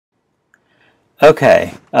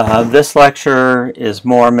Okay, this lecture is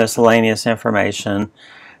more miscellaneous information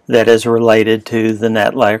that is related to the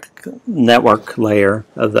network layer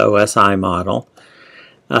of the OSI model.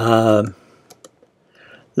 The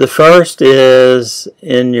first is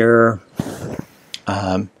in your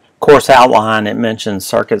course outline. It mentions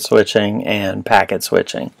circuit switching and packet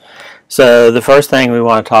switching. So the first thing we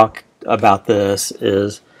want to talk about this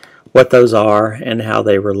is what those are and how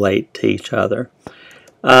they relate to each other.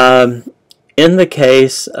 In the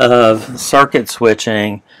case of circuit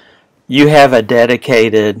switching, you have a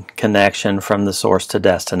dedicated connection from the source to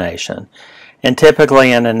destination. And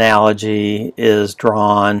typically an analogy is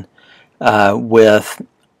drawn with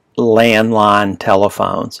landline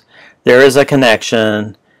telephones. There is a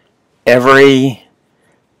connection. Every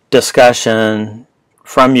discussion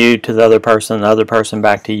from you to the other person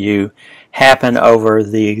back to you happen over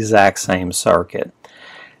the exact same circuit.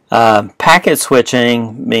 Packet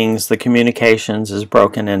switching means the communications is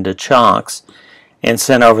broken into chunks and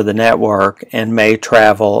sent over the network and may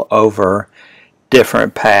travel over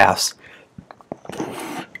different paths.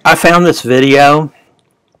 I found this video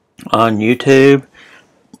on YouTube,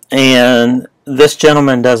 and this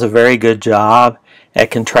gentleman does a very good job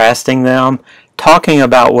at contrasting them. Talking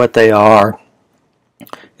about what they are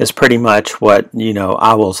is pretty much what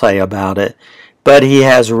I will say about it. But he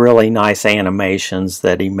has really nice animations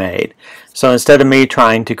that he made. So instead of me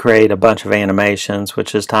trying to create a bunch of animations,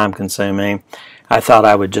 which is time consuming, I thought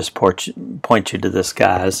I would just point you to this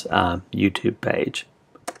guy's YouTube page.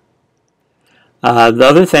 The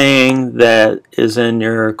other thing that is in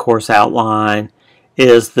your course outline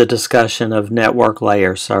is the discussion of network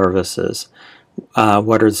layer services.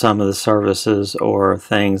 What are some of the services or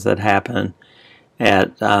things that happen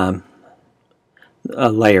at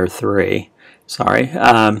layer 3?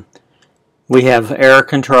 We have error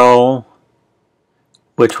control,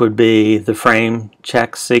 which would be the frame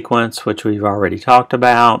check sequence, which we've already talked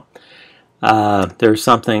about. There's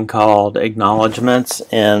something called acknowledgments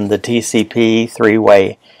in the TCP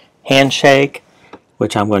three-way handshake,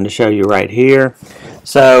 which I'm going to show you right here.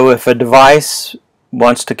 So if a device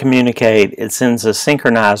wants to communicate, it sends a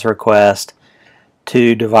synchronize request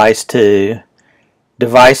to device 2.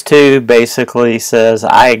 Device 2 basically says,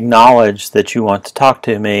 I acknowledge that you want to talk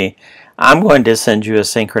to me. I'm going to send you a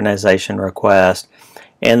synchronization request.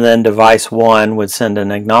 And then device 1 would send an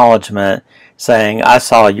acknowledgement saying, I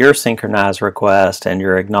saw your synchronized request and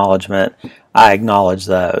your acknowledgement. I acknowledge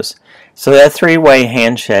those. So that three-way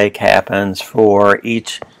handshake happens for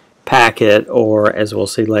each packet, or as we'll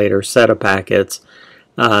see later, set of packets,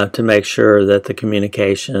 to make sure that the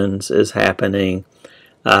communications is happening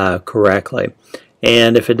correctly.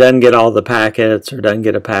 And if it doesn't get all the packets or doesn't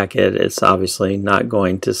get a packet, it's obviously not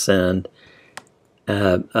going to send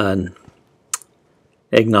an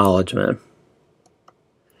acknowledgement.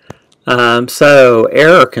 So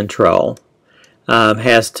error control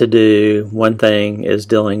has to do, one thing is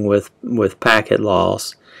dealing with packet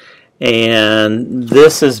loss. And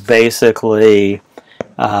this is basically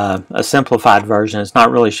a simplified version. It's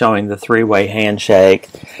not really showing the three-way handshake.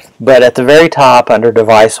 But at the very top under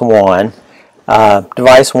device 1,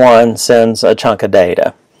 device 1 sends a chunk of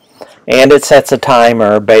data, and it sets a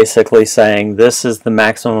timer basically saying this is the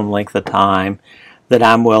maximum length of time that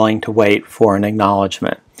I'm willing to wait for an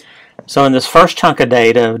acknowledgement. So in this first chunk of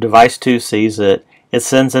data, device 2 sees it, it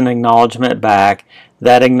sends an acknowledgement back.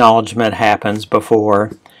 That acknowledgement happens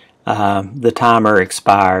before the timer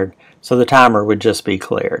expired, so the timer would just be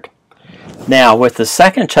cleared. Now with the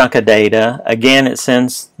second chunk of data, again it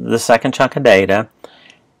sends the second chunk of data,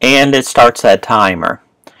 and it starts that timer.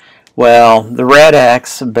 Well, the red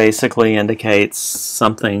X basically indicates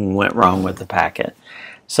something went wrong with the packet.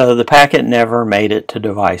 So the packet never made it to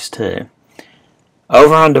device 2.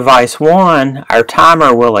 Over on device 1, our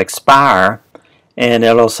timer will expire, and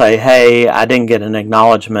it'll say, hey, I didn't get an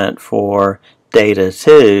acknowledgement for data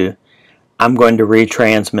 2. I'm going to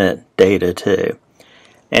retransmit data 2.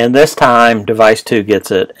 And this time, device 2 gets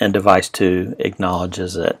it, and device 2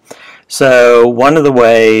 acknowledges it. So one of the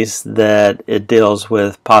ways that it deals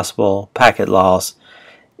with possible packet loss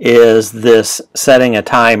is this setting a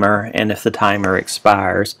timer, and if the timer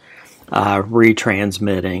expires,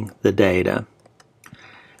 retransmitting the data.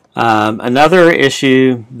 Another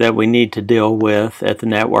issue that we need to deal with at the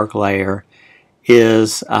network layer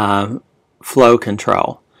is flow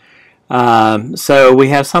control. So we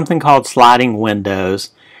have something called sliding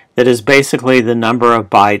windows that is basically the number of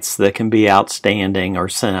bytes that can be outstanding or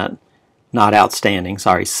sent. Not outstanding,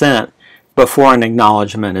 sorry, sent before an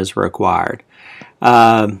acknowledgement is required.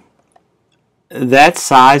 That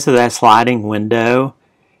size of that sliding window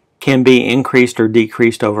can be increased or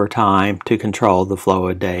decreased over time to control the flow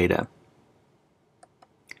of data.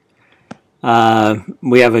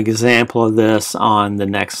 We have an example of this on the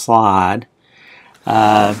next slide.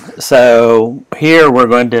 So here we're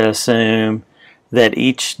going to assume that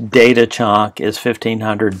each data chunk is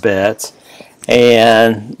 1500 bits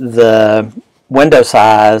and the window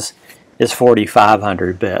size is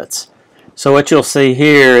 4500 bits. So what you'll see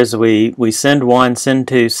here is we send 1, send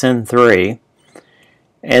 2, send 3,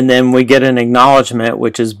 and then we get an acknowledgement,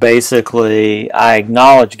 which is basically I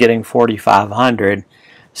acknowledge getting 4500,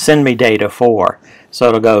 send me data 4. So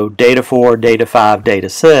it'll go data 4, data 5, data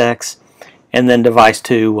 6, and then device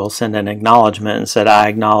 2 will send an acknowledgement and said I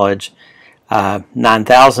acknowledge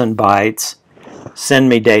 9,000 bytes, send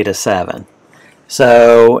me data 7.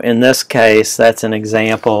 So in this case, that's an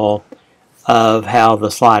example of how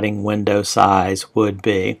the sliding window size would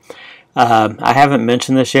be. I haven't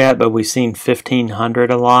mentioned this yet, but we've seen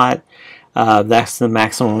 1500 a lot. That's the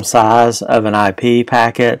maximum size of an IP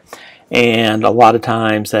packet, and a lot of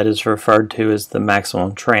times that is referred to as the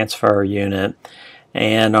maximum transfer unit,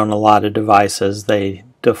 and on a lot of devices they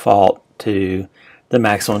default to the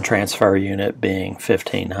maximum transfer unit being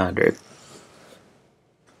 1500.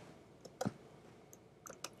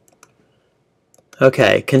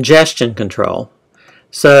 Okay, congestion control.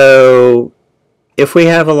 So if we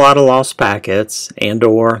have a lot of lost packets and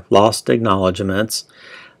or lost acknowledgements,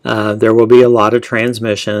 there will be a lot of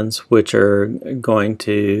transmissions which are going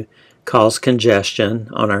to cause congestion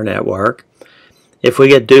on our network. If we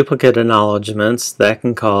get duplicate acknowledgements, that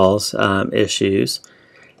can cause issues.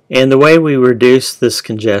 And the way we reduce this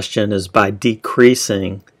congestion is by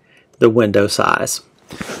decreasing the window size.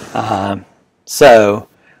 So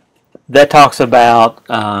that talks about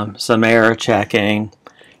some error checking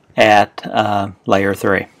at layer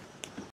 3.